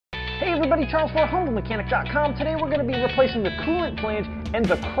Hey everybody, Charles for HumbleMechanic.com. Today we're going to be replacing the coolant flange and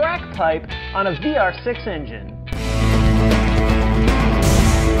the crack pipe on a VR6 engine.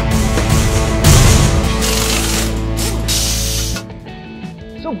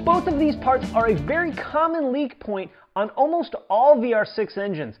 So both of these parts are a very common leak point on almost all VR6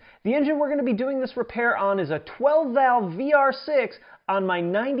 engines. The engine we're going to be doing this repair on is a 12-valve VR6 on my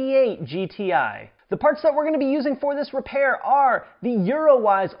 98 GTI. The parts that we're going to be using for this repair are the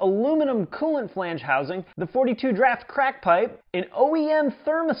Eurowise aluminum coolant flange housing, the 42 draft crack pipe, an OEM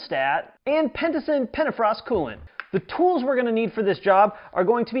thermostat, and Pentacin Pentafrost coolant. The tools we're going to need for this job are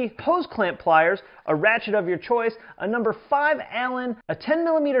going to be hose clamp pliers, a ratchet of your choice, a number 5 Allen, a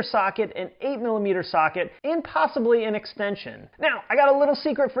 10mm socket, an 8mm socket, and possibly an extension. Now, I got a little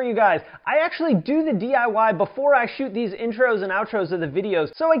secret for you guys. I actually do the DIY before I shoot these intros and outros of the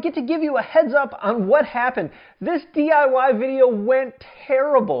videos, so I get to give you a heads up on what happened. This DIY video went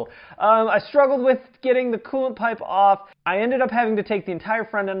terrible. I struggled with getting the coolant pipe off. I ended up having to take the entire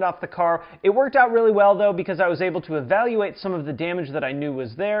front end off the car. It worked out really well though, because I was able to evaluate some of the damage that I knew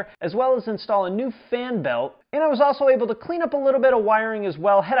was there, as well as install a new fan belt. And I was also able to clean up a little bit of wiring as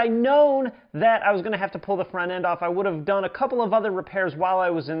well. Had I known that I was going to have to pull the front end off, I would have done a couple of other repairs while I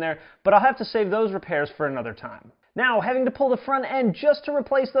was in there, but I'll have to save those repairs for another time. Now, having to pull the front end just to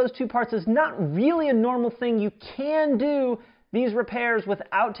replace those two parts is not really a normal thing. You can do these repairs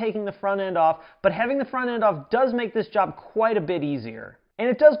without taking the front end off, but having the front end off does make this job quite a bit easier. And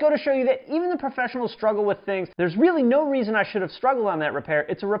it does go to show you that even the professionals struggle with things. There's really no reason I should have struggled on that repair.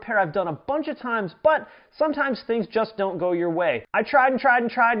 It's a repair I've done a bunch of times, but sometimes things just don't go your way. I tried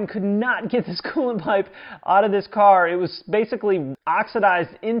and could not get this coolant pipe out of this car. It was basically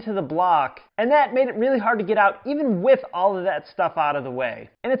oxidized into the block, and that made it really hard to get out, even with all of that stuff out of the way.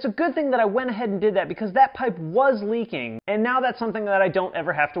 And it's a good thing that I went ahead and did that, because that pipe was leaking, and now that's something that I don't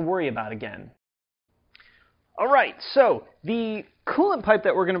ever have to worry about again. Alright, so the coolant pipe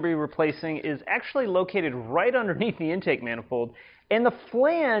that we're going to be replacing is actually located right underneath the intake manifold, and the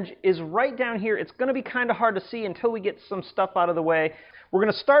flange is right down here. It's going to be kind of hard to see until we get some stuff out of the way. We're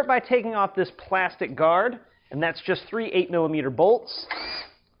going to start by taking off this plastic guard, and that's just 3 8mm bolts.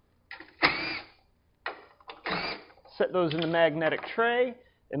 Set those in the magnetic tray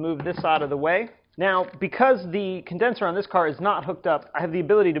and move this out of the way. Now, because the condenser on this car is not hooked up, I have the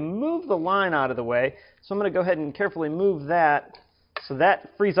ability to move the line out of the way. So I'm going to go ahead and carefully move that, so that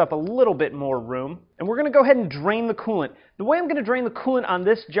frees up a little bit more room. And we're going to go ahead and drain the coolant. The way I'm going to drain the coolant on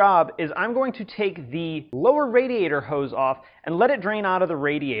this job is I'm going to take the lower radiator hose off and let it drain out of the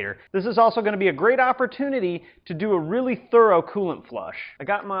radiator. This is also going to be a great opportunity to do a really thorough coolant flush. I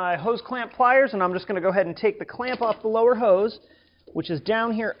got my hose clamp pliers, and I'm just going to go ahead and take the clamp off the lower hose, which is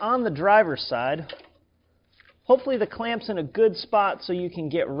down here on the driver's side. Hopefully the clamp's in a good spot so you can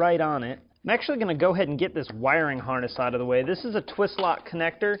get right on it. I'm actually going to go ahead and get this wiring harness out of the way. This is a twist lock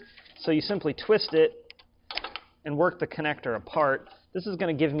connector, so you simply twist it and work the connector apart. This is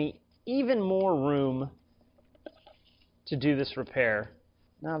going to give me even more room to do this repair.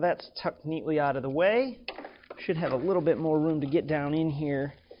 Now that's tucked neatly out of the way. Should have a little bit more room to get down in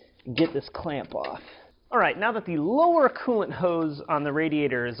here and get this clamp off. Alright, now that the lower coolant hose on the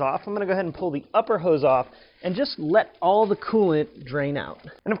radiator is off, I'm going to go ahead and pull the upper hose off and just let all the coolant drain out.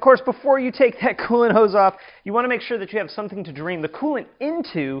 And of course, before you take that coolant hose off, you want to make sure that you have something to drain the coolant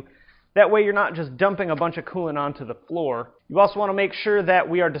into. That way you're not just dumping a bunch of coolant onto the floor. You also want to make sure that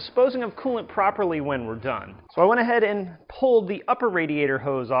we are disposing of coolant properly when we're done. So I went ahead and pulled the upper radiator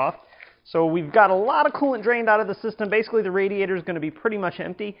hose off. So we've got a lot of coolant drained out of the system. Basically the radiator is going to be pretty much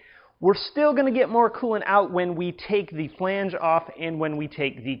empty. We're still going to get more coolant out when we take the flange off and when we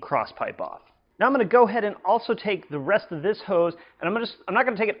take the cross pipe off. Now I'm going to go ahead and also take the rest of this hose, and I'm not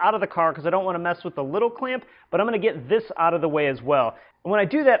going to take it out of the car because I don't want to mess with the little clamp, but I'm going to get this out of the way as well. And when I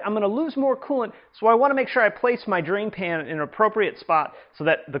do that, I'm going to lose more coolant, so I want to make sure I place my drain pan in an appropriate spot so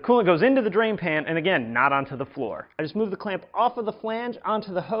that the coolant goes into the drain pan, and again, not onto the floor. I just move the clamp off of the flange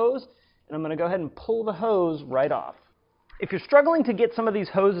onto the hose, and I'm going to go ahead and pull the hose right off. If you're struggling to get some of these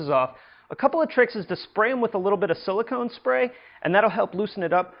hoses off, a couple of tricks is to spray them with a little bit of silicone spray, and that'll help loosen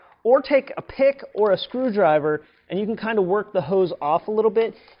it up. Or take a pick or a screwdriver, and you can kind of work the hose off a little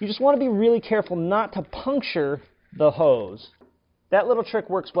bit. You just want to be really careful not to puncture the hose. That little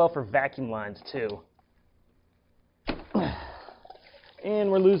trick works well for vacuum lines too. And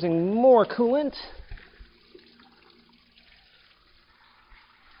we're losing more coolant.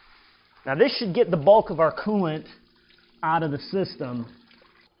 Now this should get the bulk of our coolant out of the system.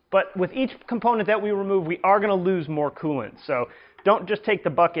 But with each component that we remove, we are going to lose more coolant. So don't just take the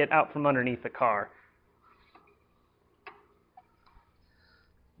bucket out from underneath the car.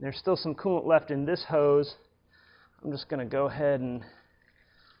 There's still some coolant left in this hose. I'm just going to go ahead and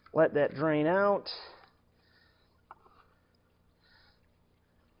let that drain out.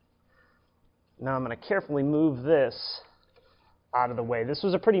 Now I'm going to carefully move this out of the way. This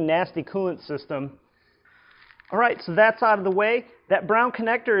was a pretty nasty coolant system. All right, so that's out of the way. That brown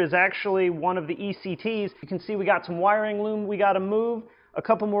connector is actually one of the ECTs. You can see we got some wiring loom we got to move, a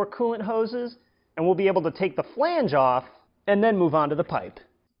couple more coolant hoses, and we'll be able to take the flange off and then move on to the pipe.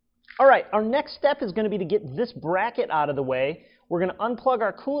 All right, our next step is going to be to get this bracket out of the way. We're going to unplug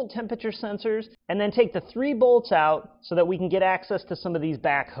our coolant temperature sensors and then take the 3 bolts out so that we can get access to some of these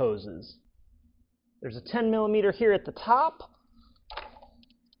back hoses. There's a 10 millimeter here at the top.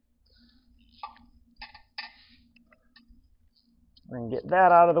 We're going to get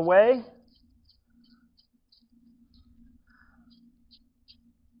that out of the way.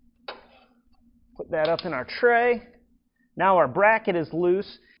 Put that up in our tray. Now our bracket is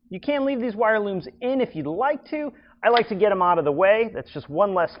loose. You can leave these wire looms in if you'd like to. I like to get them out of the way. That's just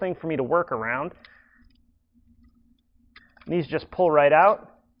one less thing for me to work around. These just pull right out.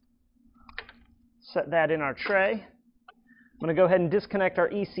 Set that in our tray. I'm going to go ahead and disconnect our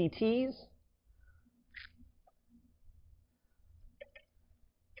ECTs.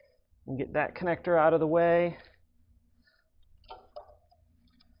 And get that connector out of the way.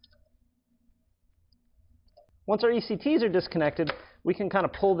 Once our ECTs are disconnected, we can kind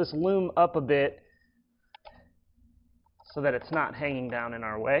of pull this loom up a bit so that it's not hanging down in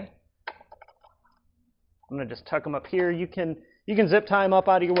our way. I'm going to just tuck them up here. You can zip tie them up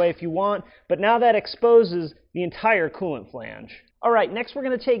out of your way if you want, but now that exposes the entire coolant flange. All right, next we're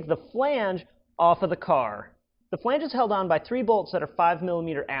going to take the flange off of the car. The flange is held on by 3 bolts that are 5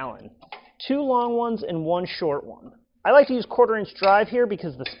 millimeter Allen, 2 long ones and 1 short one. I like to use 1/4 inch drive here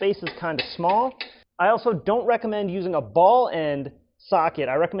because the space is kind of small. I also don't recommend using a ball end socket.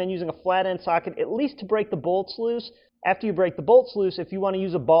 I recommend using a flat end socket at least to break the bolts loose. After you break the bolts loose, if you want to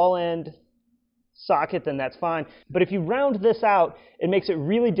use a ball end socket, then that's fine. But if you round this out, it makes it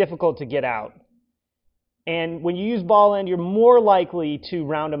really difficult to get out. And when you use ball end, you're more likely to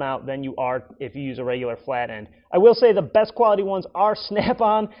round them out than you are if you use a regular flat end. I will say the best quality ones are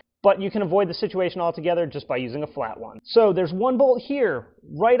snap-on, but you can avoid the situation altogether just by using a flat one. So there's 1 bolt here.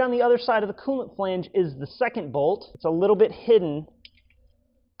 Right on the other side of the coolant flange is the 2nd bolt. It's a little bit hidden.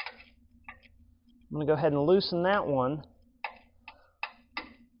 I'm going to go ahead and loosen that one.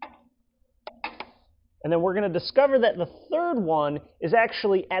 And then we're going to discover that the 3rd one is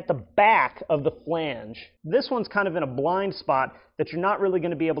actually at the back of the flange. This one's kind of in a blind spot that you're not really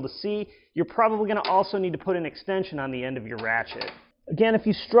going to be able to see. You're probably going to also need to put an extension on the end of your ratchet. Again, if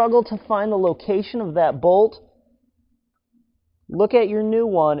you struggle to find the location of that bolt, look at your new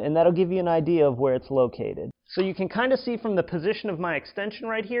one and that'll give you an idea of where it's located. So you can kind of see from the position of my extension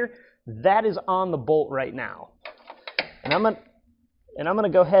right here, that is on the bolt right now. And I'm going to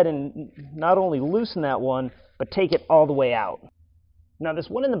go ahead and not only loosen that one, but take it all the way out. Now this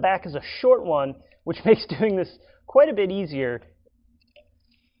one in the back is a short one, which makes doing this quite a bit easier.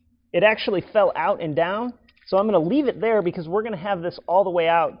 It actually fell out and down, so I'm going to leave it there because we're going to have this all the way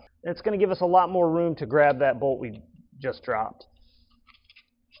out, and it's going to give us a lot more room to grab that bolt we just dropped.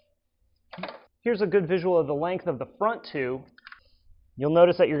 Here's a good visual of the length of the front 2. You'll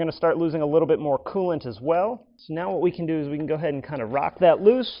notice that you're going to start losing a little bit more coolant as well. So now what we can do is we can go ahead and kind of rock that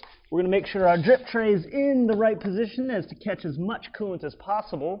loose. We're going to make sure our drip tray is in the right position as to catch as much coolant as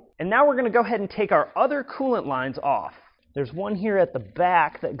possible. And now we're going to go ahead and take our other coolant lines off. There's one here at the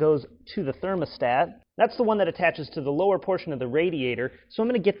back that goes to the thermostat. That's the one that attaches to the lower portion of the radiator. So I'm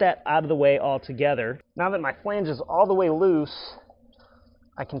going to get that out of the way altogether. Now that my flange is all the way loose,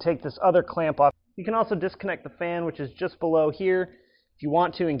 I can take this other clamp off. You can also disconnect the fan, which is just below here, if you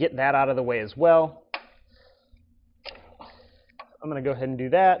want to, and get that out of the way as well. I'm going to go ahead and do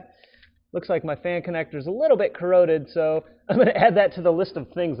that. Looks like my fan connector is a little bit corroded, so I'm going to add that to the list of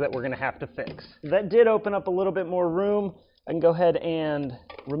things that we're going to have to fix. That did open up a little bit more room. I can go ahead and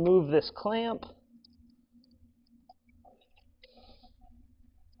remove this clamp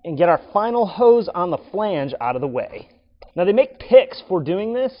and get our final hose on the flange out of the way. Now they make picks for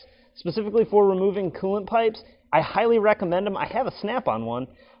doing this, specifically for removing coolant pipes. I highly recommend them. I have a snap-on one.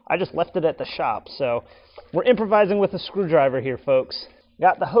 I just left it at the shop, so we're improvising with a screwdriver here, folks.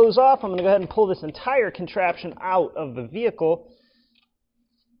 Got the hose off. I'm going to go ahead and pull this entire contraption out of the vehicle.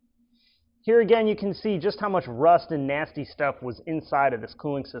 Here again, you can see just how much rust and nasty stuff was inside of this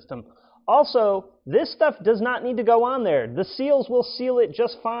cooling system. Also, this stuff does not need to go on there. The seals will seal it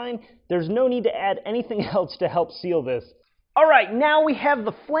just fine. There's no need to add anything else to help seal this. All right, now we have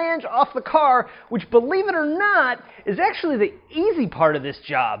the flange off the car, which, believe it or not, is actually the easy part of this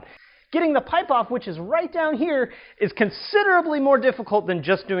job. Getting the pipe off, which is right down here, is considerably more difficult than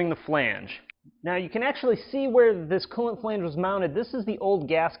just doing the flange. Now you can actually see where this coolant flange was mounted. This is the old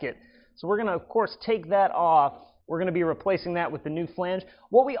gasket. So we're going to, of course, take that off. We're going to be replacing that with the new flange.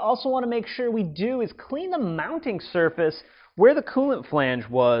 What we also want to make sure we do is clean the mounting surface where the coolant flange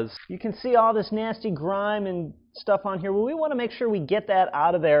was. You can see all this nasty grime and stuff on here. Well, we want to make sure we get that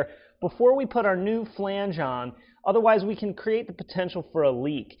out of there before we put our new flange on. Otherwise, we can create the potential for a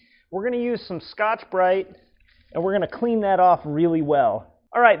leak. We're going to use some Scotch-Brite, and we're going to clean that off really well.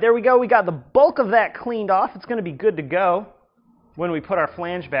 All right, there we go. We got the bulk of that cleaned off. It's going to be good to go when we put our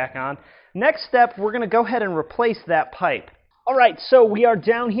flange back on. Next step, we're going to go ahead and replace that pipe. All right, so we are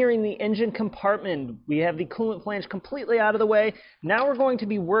down here in the engine compartment. We have the coolant flange completely out of the way. Now we're going to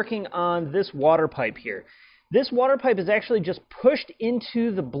be working on this water pipe here. This water pipe is actually just pushed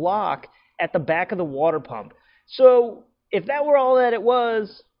into the block at the back of the water pump. So if that were all that it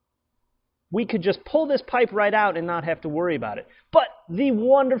was, we could just pull this pipe right out and not have to worry about it. But the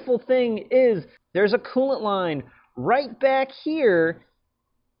wonderful thing is there's a coolant line right back here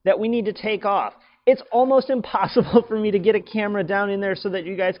that we need to take off. It's almost impossible for me to get a camera down in there so that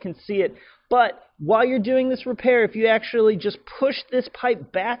you guys can see it. But while you're doing this repair, if you actually just push this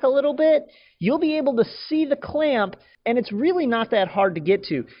pipe back a little bit, you'll be able to see the clamp, and it's really not that hard to get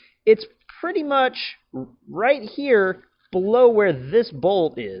to. It's pretty much right here below where this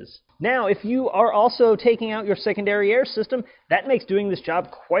bolt is. Now, if you are also taking out your secondary air system, that makes doing this job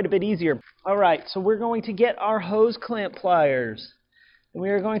quite a bit easier. All right, so we're going to get our hose clamp pliers. And we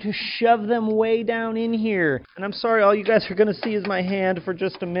are going to shove them way down in here. And I'm sorry, all you guys are going to see is my hand for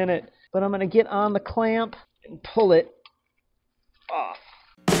just a minute. But I'm going to get on the clamp and pull it off.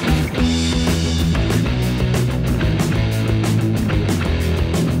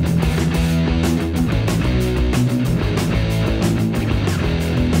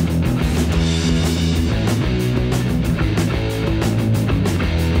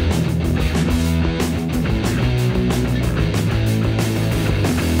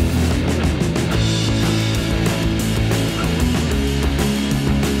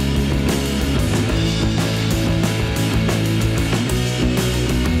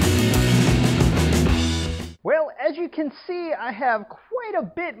 As you can see, I have quite a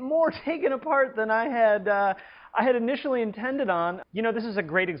bit more taken apart than I had initially intended on. You know, this is a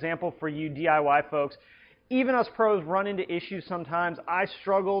great example for you DIY folks. Even us pros run into issues sometimes. I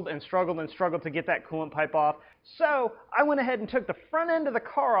struggled and struggled and struggled to get that coolant pipe off. So I went ahead and took the front end of the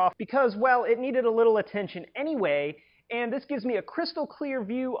car off because, well, it needed a little attention anyway. And this gives me a crystal clear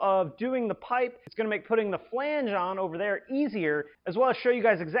view of doing the pipe. It's going to make putting the flange on over there easier, as well as show you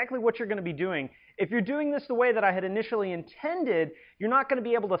guys exactly what you're going to be doing. If you're doing this the way that I had initially intended, you're not going to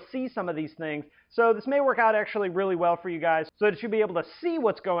be able to see some of these things. So this may work out actually really well for you guys, so that you'll be able to see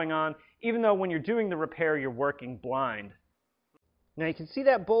what's going on, even though when you're doing the repair, you're working blind. Now you can see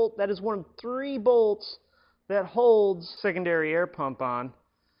that bolt. That is one of 3 bolts that holds secondary air pump on.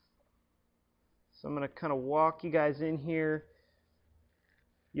 So I'm going to kind of walk you guys in here.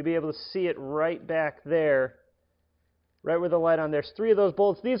 You'll be able to see it right back there, right where the light on. There's 3 of those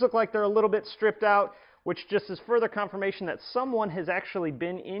bolts. These look like they're a little bit stripped out, which just is further confirmation that someone has actually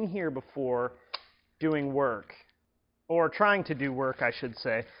been in here before doing work, or trying to do work, I should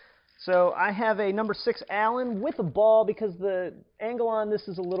say. So I have a number 6 Allen with a ball because the angle on this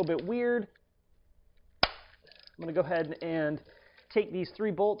is a little bit weird. I'm going to go ahead and take these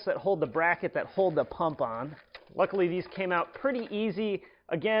 3 bolts that hold the bracket that hold the pump on. Luckily, these came out pretty easy.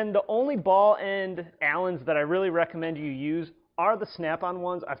 Again, the only ball end Allens that I really recommend you use are the snap-on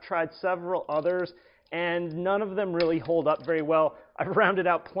ones. I've tried several others, and none of them really hold up very well. I've rounded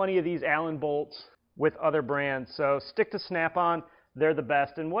out plenty of these Allen bolts with other brands, so stick to snap-on. They're the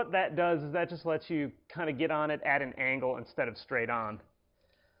best, and what that does is that just lets you kind of get on it at an angle instead of straight on.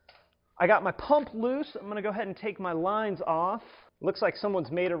 I got my pump loose. I'm going to go ahead and take my lines off. Looks like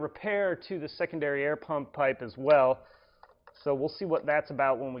someone's made a repair to the secondary air pump pipe as well. So we'll see what that's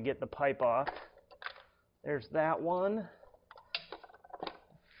about when we get the pipe off. There's that one.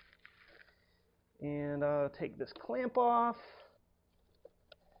 And I'll take this clamp off.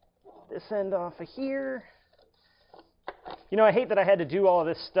 This end off of here. You know, I hate that I had to do all of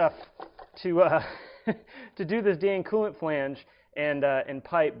this stuff to to do this dang coolant flange and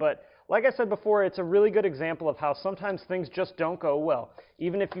pipe, but like I said before, it's a really good example of how sometimes things just don't go well.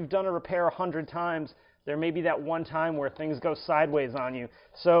 Even if you've done a repair 100 times, there may be that one time where things go sideways on you.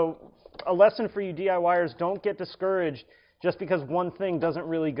 So a lesson for you DIYers, don't get discouraged just because one thing doesn't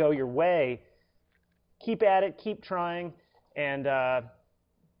really go your way. Keep at it, keep trying, and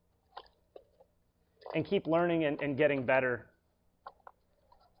keep learning and getting better.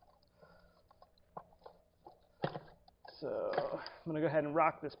 So I'm going to go ahead and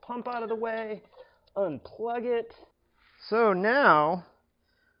rock this pump out of the way, unplug it. So now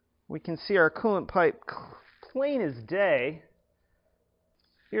we can see our coolant pipe plain as day.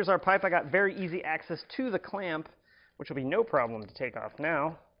 Here's our pipe. I got very easy access to the clamp, which will be no problem to take off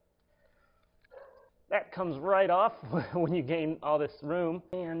now. That comes right off when you gain all this room.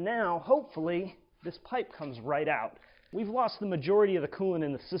 And now, hopefully, this pipe comes right out. We've lost the majority of the coolant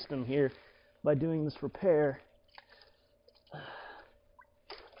in the system here by doing this repair.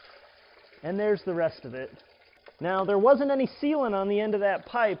 And there's the rest of it. Now, there wasn't any sealant on the end of that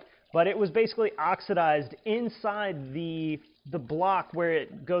pipe, but it was basically oxidized inside the block where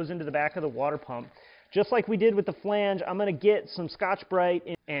it goes into the back of the water pump. Just like we did with the flange, I'm going to get some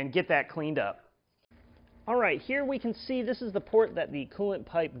Scotch-Brite and get that cleaned up. All right, here we can see this is the port that the coolant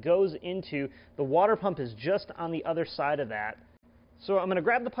pipe goes into. The water pump is just on the other side of that. So I'm going to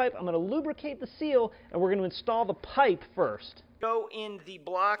grab the pipe, I'm going to lubricate the seal, and we're going to install the pipe first. Go in the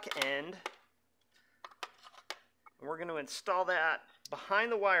block end, and we're going to install that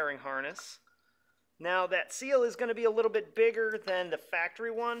behind the wiring harness. Now that seal is going to be a little bit bigger than the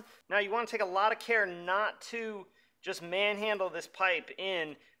factory one. Now you want to take a lot of care not to just manhandle this pipe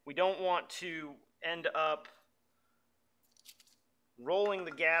in. We don't want to end up rolling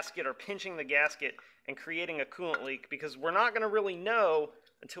the gasket or pinching the gasket and creating a coolant leak, because we're not going to really know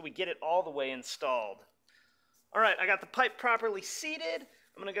until we get it all the way installed. All right, I got the pipe properly seated.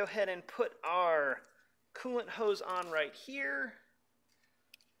 I'm going to go ahead and put our coolant hose on right here.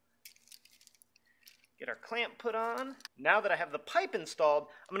 Get our clamp put on. Now that I have the pipe installed,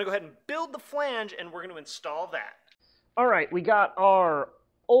 I'm going to go ahead and build the flange, and we're going to install that. All right, we got our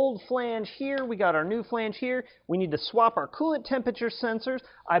old flange here, we got our new flange here. We need to swap our coolant temperature sensors.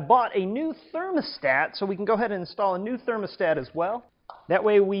 I bought a new thermostat, so we can go ahead and install a new thermostat as well. That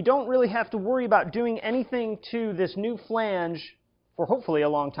way we don't really have to worry about doing anything to this new flange for hopefully a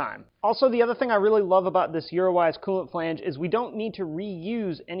long time. Also, the other thing I really love about this Eurowise coolant flange is we don't need to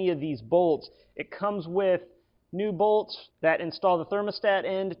reuse any of these bolts. It comes with new bolts that install the thermostat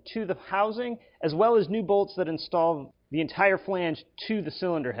end to the housing, as well as new bolts that install the entire flange to the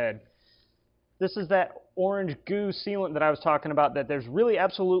cylinder head. This is that orange goo sealant that I was talking about that there's really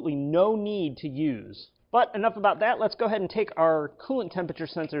absolutely no need to use. But enough about that. Let's go ahead and take our coolant temperature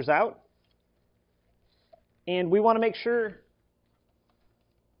sensors out. And we want to make sure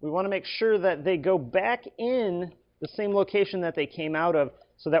that they go back in the same location that they came out of,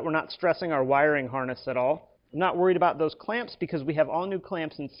 so that we're not stressing our wiring harness at all. I'm not worried about those clamps because we have all new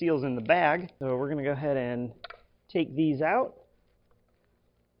clamps and seals in the bag. So we're going to go ahead and take these out.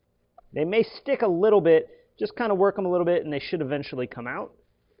 They may stick a little bit, just kind of work them a little bit and they should eventually come out.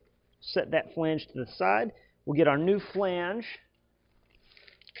 Set that flange to the side. We'll get our new flange,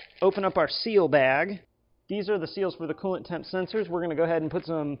 open up our seal bag. These are the seals for the coolant temp sensors. We're going to go ahead and put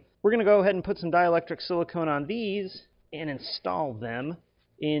some dielectric silicone on these and install them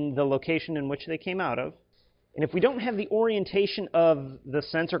in the location in which they came out of. And if we don't have the orientation of the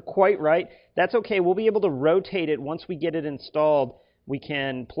sensor quite right, that's okay. We'll be able to rotate it once we get it installed. We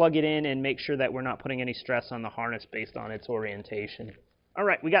can plug it in and make sure that we're not putting any stress on the harness based on its orientation. All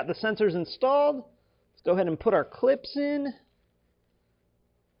right, we got the sensors installed. Let's go ahead and put our clips in.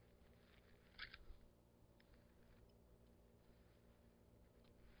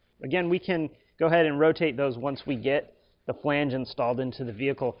 Again, we can go ahead and rotate those once we get the flange installed into the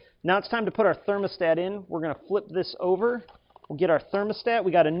vehicle. Now it's time to put our thermostat in. We're going to flip this over. We'll get our thermostat.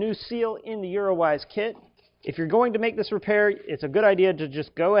 We got a new seal in the Eurowise kit. If you're going to make this repair, it's a good idea to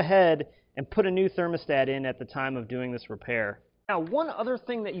just go ahead and put a new thermostat in at the time of doing this repair. Now, one other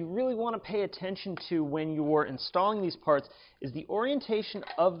thing that you really want to pay attention to when you're installing these parts is the orientation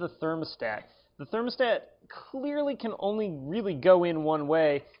of the thermostat. The thermostat clearly can only really go in one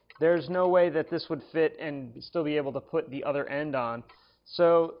way. There's no way that this would fit and still be able to put the other end on.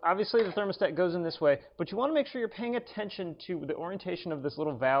 So obviously the thermostat goes in this way, but you want to make sure you're paying attention to the orientation of this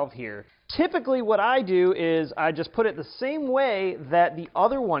little valve here. Typically what I do is I just put it the same way that the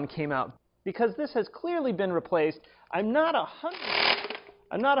other one came out. Because this has clearly been replaced, I'm not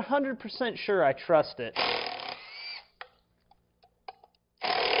 100% sure I trust it.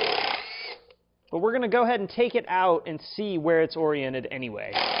 But we're going to go ahead and take it out and see where it's oriented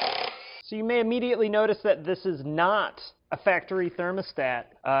anyway. So you may immediately notice that this is not a factory thermostat.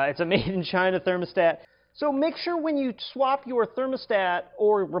 It's a made in China thermostat. So make sure when you swap your thermostat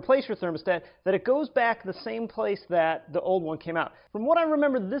or replace your thermostat that it goes back the same place that the old one came out. From what I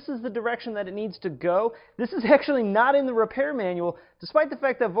remember, this is the direction that it needs to go. This is actually not in the repair manual, despite the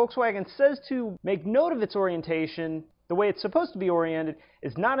fact that Volkswagen says to make note of its orientation. The way it's supposed to be oriented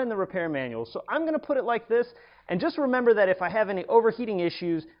is not in the repair manual. So I'm going to put it like this, and just remember that if I have any overheating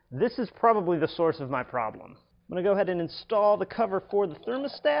issues, this is probably the source of my problem. I'm going to go ahead and install the cover for the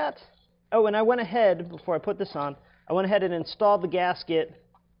thermostat. Oh, and I went ahead, before I put this on, I went ahead and installed the gasket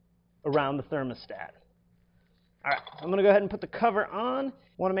around the thermostat. All right, I'm going to go ahead and put the cover on. You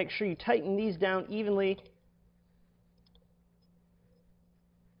want to make sure you tighten these down evenly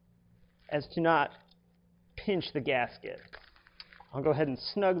as to not pinch the gasket. I'll go ahead and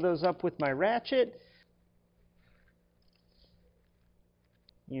snug those up with my ratchet.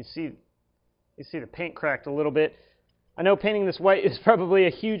 You see the paint cracked a little bit. I know painting this white is probably a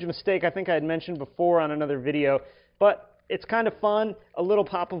huge mistake. I think I had mentioned before on another video, but it's kind of fun. A little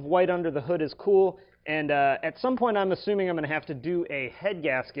pop of white under the hood is cool, and at some point I'm assuming I'm going to have to do a head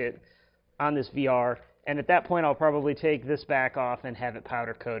gasket on this VR, and at that point I'll probably take this back off and have it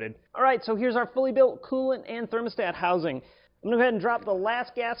powder coated. All right, so here's our fully built coolant and thermostat housing. I'm going to go ahead and drop the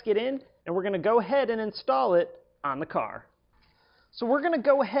last gasket in, and we're going to go ahead and install it on the car. So we're going to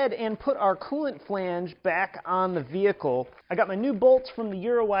go ahead and put our coolant flange back on the vehicle. I got my new bolts from the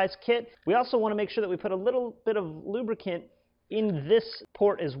Eurowise kit. We also want to make sure that we put a little bit of lubricant in this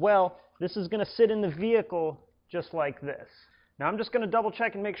port as well. This is going to sit in the vehicle just like this. Now I'm just going to double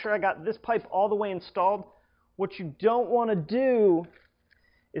check and make sure I got this pipe all the way installed. What you don't want to do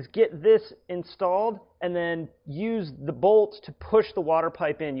is get this installed and then use the bolts to push the water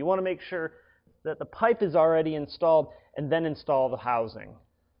pipe in. You want to make sure that the pipe is already installed and then install the housing.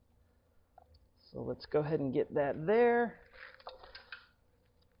 So let's go ahead and get that there.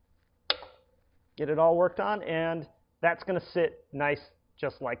 Get it all worked on, and that's going to sit nice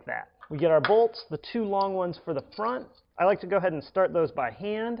just like that. We get our bolts, the two long ones for the front. I like to go ahead and start those by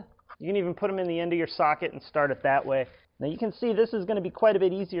hand. You can even put them in the end of your socket and start it that way. Now you can see this is going to be quite a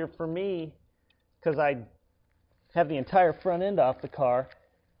bit easier for me because I have the entire front end off the car.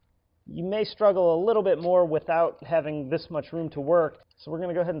 You may struggle a little bit more without having this much room to work. So we're going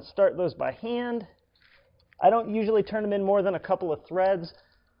to go ahead and start those by hand. I don't usually turn them in more than a couple of threads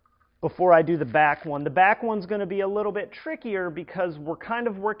before I do the back one. The back one's going to be a little bit trickier because we're kind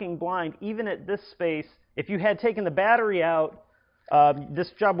of working blind. Even at this space, if you had taken the battery out,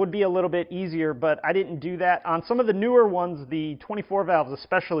 this job would be a little bit easier, but I didn't do that. On some of the newer ones, the 24 valves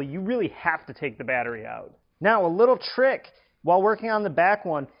especially, you really have to take the battery out. Now, a little trick while working on the back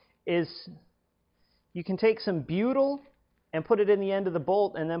one is you can take some butyl and put it in the end of the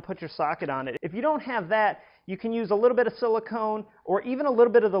bolt and then put your socket on it. If you don't have that, you can use a little bit of silicone or even a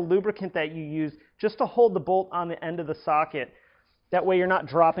little bit of the lubricant that you use just to hold the bolt on the end of the socket. That way you're not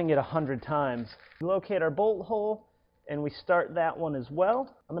dropping it 100 times. We locate our bolt hole and we start that one as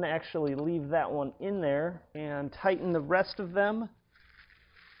well. I'm going to actually leave that one in there and tighten the rest of them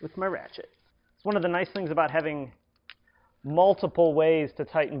with my ratchet. It's one of the nice things about having multiple ways to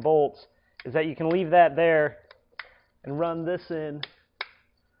tighten bolts is that you can leave that there and run this in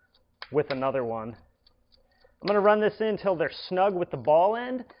with another one. I'm going to run this in until they're snug with the ball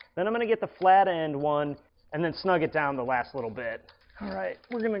end. Then I'm going to get the flat end one and then snug it down the last little bit. All right,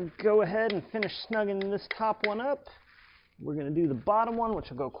 we're going to go ahead and finish snugging this top one up. We're going to do the bottom one, which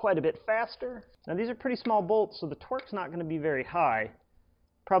will go quite a bit faster. Now these are pretty small bolts, so the torque's not going to be very high.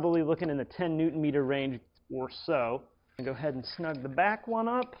 Probably looking in the 10 Newton meter range or so. Go ahead and snug the back one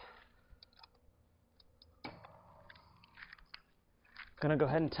up. Gonna go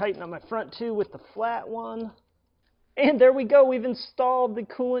ahead and tighten up my front two with the flat one. And there we go, we've installed the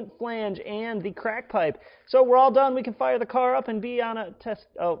coolant flange and the crack pipe. So we're all done, we can fire the car up and be on a test.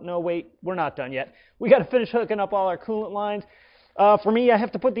 Oh, no, wait, we're not done yet. We gotta finish hooking up all our coolant lines. For me, I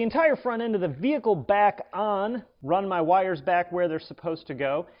have to put the entire front end of the vehicle back on, run my wires back where they're supposed to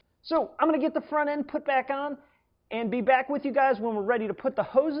go. So I'm gonna get the front end put back on, and be back with you guys when we're ready to put the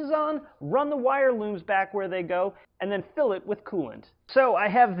hoses on, run the wire looms back where they go, and then fill it with coolant. So I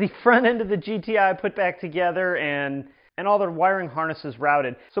have the front end of the GTI put back together and all the wiring harnesses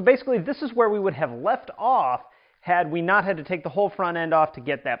routed. So basically this is where we would have left off had we not had to take the whole front end off to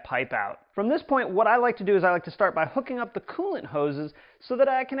get that pipe out. From this point, what I like to do is I like to start by hooking up the coolant hoses so that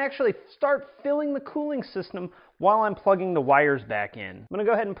I can actually start filling the cooling system while I'm plugging the wires back in. I'm going to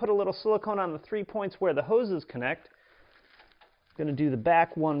go ahead and put a little silicone on the 3 points where the hoses connect. I'm going to do the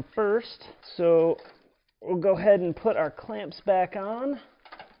back one first. So we'll go ahead and put our clamps back on.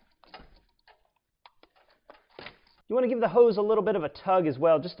 You want to give the hose a little bit of a tug as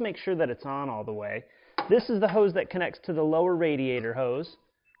well, just to make sure that it's on all the way. This is the hose that connects to the lower radiator hose.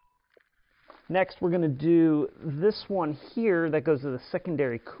 Next, we're going to do this one here that goes to the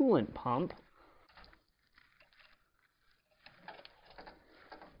secondary coolant pump.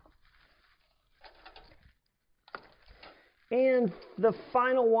 And the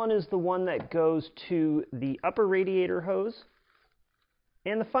final one is the one that goes to the upper radiator hose.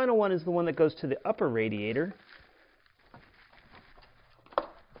 And the final one is the one that goes to the upper radiator.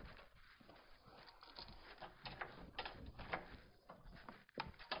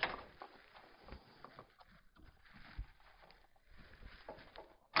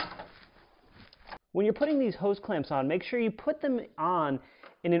 When you're putting these hose clamps on, make sure you put them on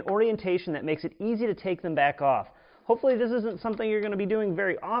in an orientation that makes it easy to take them back off. Hopefully this isn't something you're going to be doing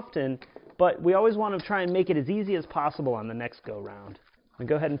very often, but we always want to try and make it as easy as possible on the next go-round. I'm going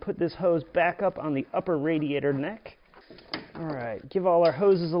to go ahead and put this hose back up on the upper radiator neck. Alright, give all our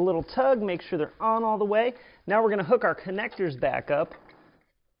hoses a little tug, make sure they're on all the way. Now we're going to hook our connectors back up.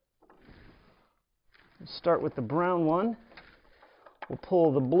 Let's start with the brown one. We'll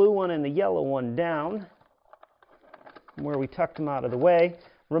pull the blue one and the yellow one down from where we tucked them out of the way.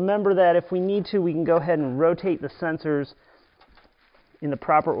 Remember that if we need to, we can go ahead and rotate the sensors in the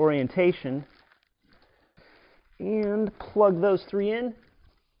proper orientation and plug those three in.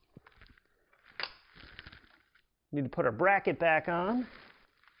 Need to put our bracket back on.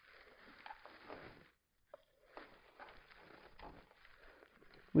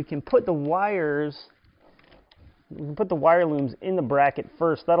 We can put the wires, we can put the wire looms in the bracket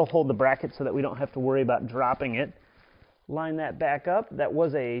first. That'll hold the bracket so that we don't have to worry about dropping it. Line that back up. That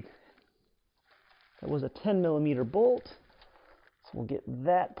was a 10mm bolt. So we'll get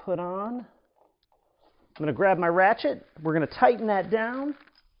that put on. I'm going to grab my ratchet. We're going to tighten that down.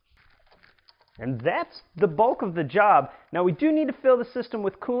 And that's the bulk of the job. Now we do need to fill the system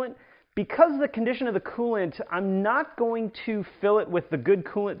with coolant. Because of the condition of the coolant, I'm not going to fill it with the good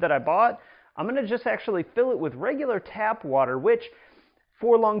coolant that I bought. I'm going to just actually fill it with regular tap water, which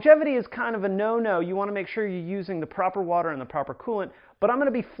for longevity is kind of a no-no. You want to make sure you're using the proper water and the proper coolant. But I'm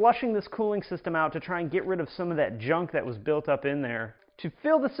going to be flushing this cooling system out to try and get rid of some of that junk that was built up in there. To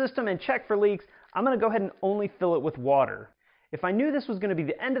fill the system and check for leaks, I'm going to go ahead and only fill it with water. If I knew this was going to be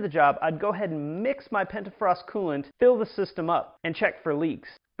the end of the job, I'd go ahead and mix my pentafrost coolant, fill the system up, and check for leaks.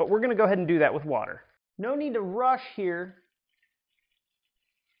 But we're going to go ahead and do that with water. No need to rush here.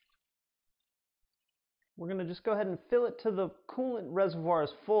 We're going to just go ahead and fill it till the coolant reservoir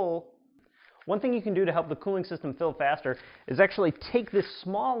is full. One thing you can do to help the cooling system fill faster is actually take this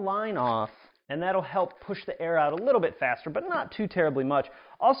small line off, and that'll help push the air out a little bit faster, but not too terribly much.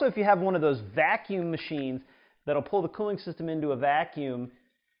 Also, if you have one of those vacuum machines that'll pull the cooling system into a vacuum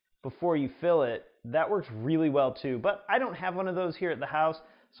before you fill it, that works really well too. But I don't have one of those here at the house,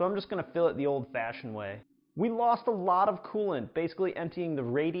 so I'm just going to fill it the old-fashioned way. We lost a lot of coolant, basically emptying the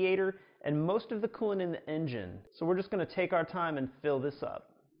radiator and most of the coolant in the engine. So we're just going to take our time and fill this up.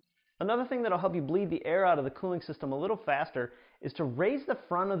 Another thing that'll help you bleed the air out of the cooling system a little faster is to raise the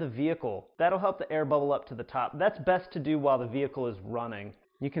front of the vehicle. That'll help the air bubble up to the top. That's best to do while the vehicle is running.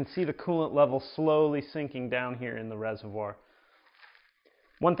 You can see the coolant level slowly sinking down here in the reservoir.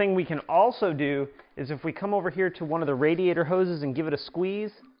 One thing we can also do is if we come over here to one of the radiator hoses and give it a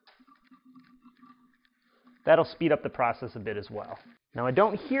squeeze, that'll speed up the process a bit as well. Now I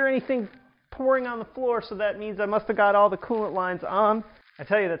don't hear anything pouring on the floor, so that means I must have got all the coolant lines on. I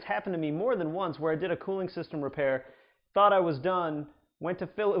tell you, that's happened to me more than once where I did a cooling system repair, thought I was done, went to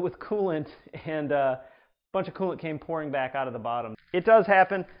fill it with coolant, and a bunch of coolant came pouring back out of the bottom. It does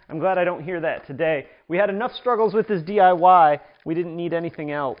happen. I'm glad I don't hear that today. We had enough struggles with this DIY, we didn't need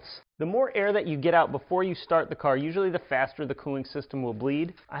anything else. The more air that you get out before you start the car, usually the faster the cooling system will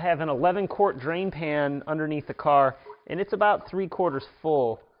bleed. I have an 11-quart drain pan underneath the car, and it's about 3/4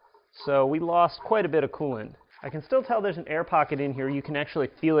 full, so we lost quite a bit of coolant. I can still tell there's an air pocket in here. You can actually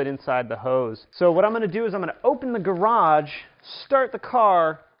feel it inside the hose. So what I'm going to do is I'm going to open the garage, start the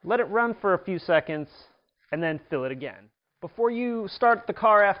car, let it run for a few seconds, and then fill it again. Before you start the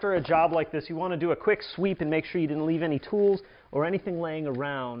car after a job like this, you want to do a quick sweep and make sure you didn't leave any tools or anything laying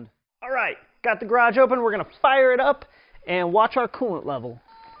around. All right, got the garage open. We're going to fire it up and watch our coolant level.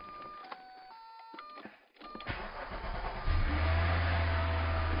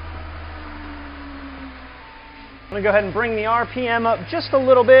 I'm going to go ahead and bring the RPM up just a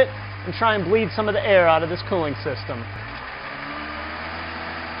little bit and try and bleed some of the air out of this cooling system.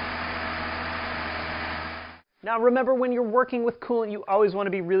 Now remember, when you're working with coolant, you always want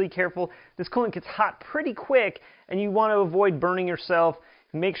to be really careful. This coolant gets hot pretty quick, and you want to avoid burning yourself.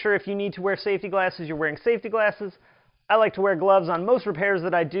 Make sure if you need to wear safety glasses, you're wearing safety glasses. I like to wear gloves on most repairs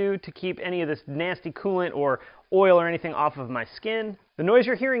that I do to keep any of this nasty coolant or oil or anything off of my skin. The noise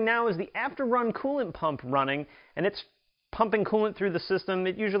you're hearing now is the after-run coolant pump running, and it's pumping coolant through the system.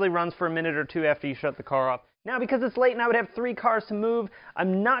 It usually runs for a minute or two after you shut the car off. Now, because it's late and I would have 3 cars to move,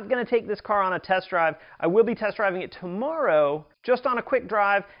 I'm not going to take this car on a test drive. I will be test driving it tomorrow, just on a quick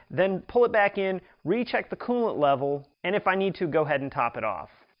drive, then pull it back in, recheck the coolant level, and if I need to, go ahead and top it off.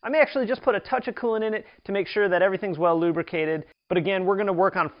 I may actually just put a touch of coolant in it to make sure that everything's well lubricated, but again, we're going to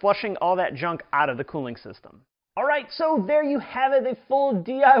work on flushing all that junk out of the cooling system. Alright, so there you have it, a full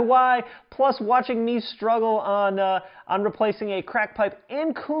DIY, plus watching me struggle on replacing a crack pipe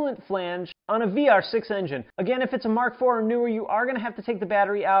and coolant flange on a VR6 engine. Again, if it's a Mark IV or newer, you are going to have to take the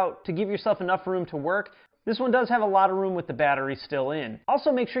battery out to give yourself enough room to work. This one does have a lot of room with the battery still in.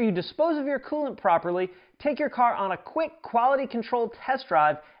 Also, make sure you dispose of your coolant properly, take your car on a quick quality control test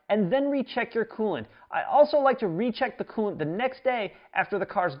drive, and then recheck your coolant. I also like to recheck the coolant the next day after the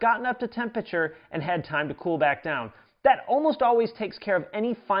car's gotten up to temperature and had time to cool back down. That almost always takes care of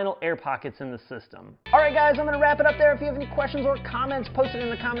any final air pockets in the system. Alright guys, I'm going to wrap it up there. If you have any questions or comments, post it in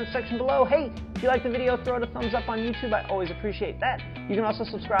the comments section below. Hey, if you like the video, throw it a thumbs up on YouTube. I always appreciate that. You can also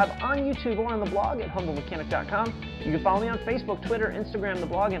subscribe on YouTube or on the blog at humblemechanic.com. You can follow me on Facebook, Twitter, Instagram, the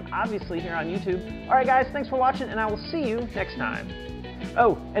blog, and obviously here on YouTube. Alright guys, thanks for watching, and I will see you next time.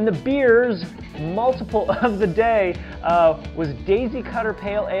 Oh, and the beers, multiple of the day, was Daisy Cutter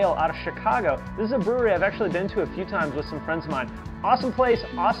Pale Ale out of Chicago. This is a brewery I've actually been to a few times with some friends of mine. Awesome place,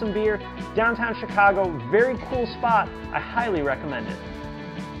 awesome beer, downtown Chicago, very cool spot. I highly recommend it.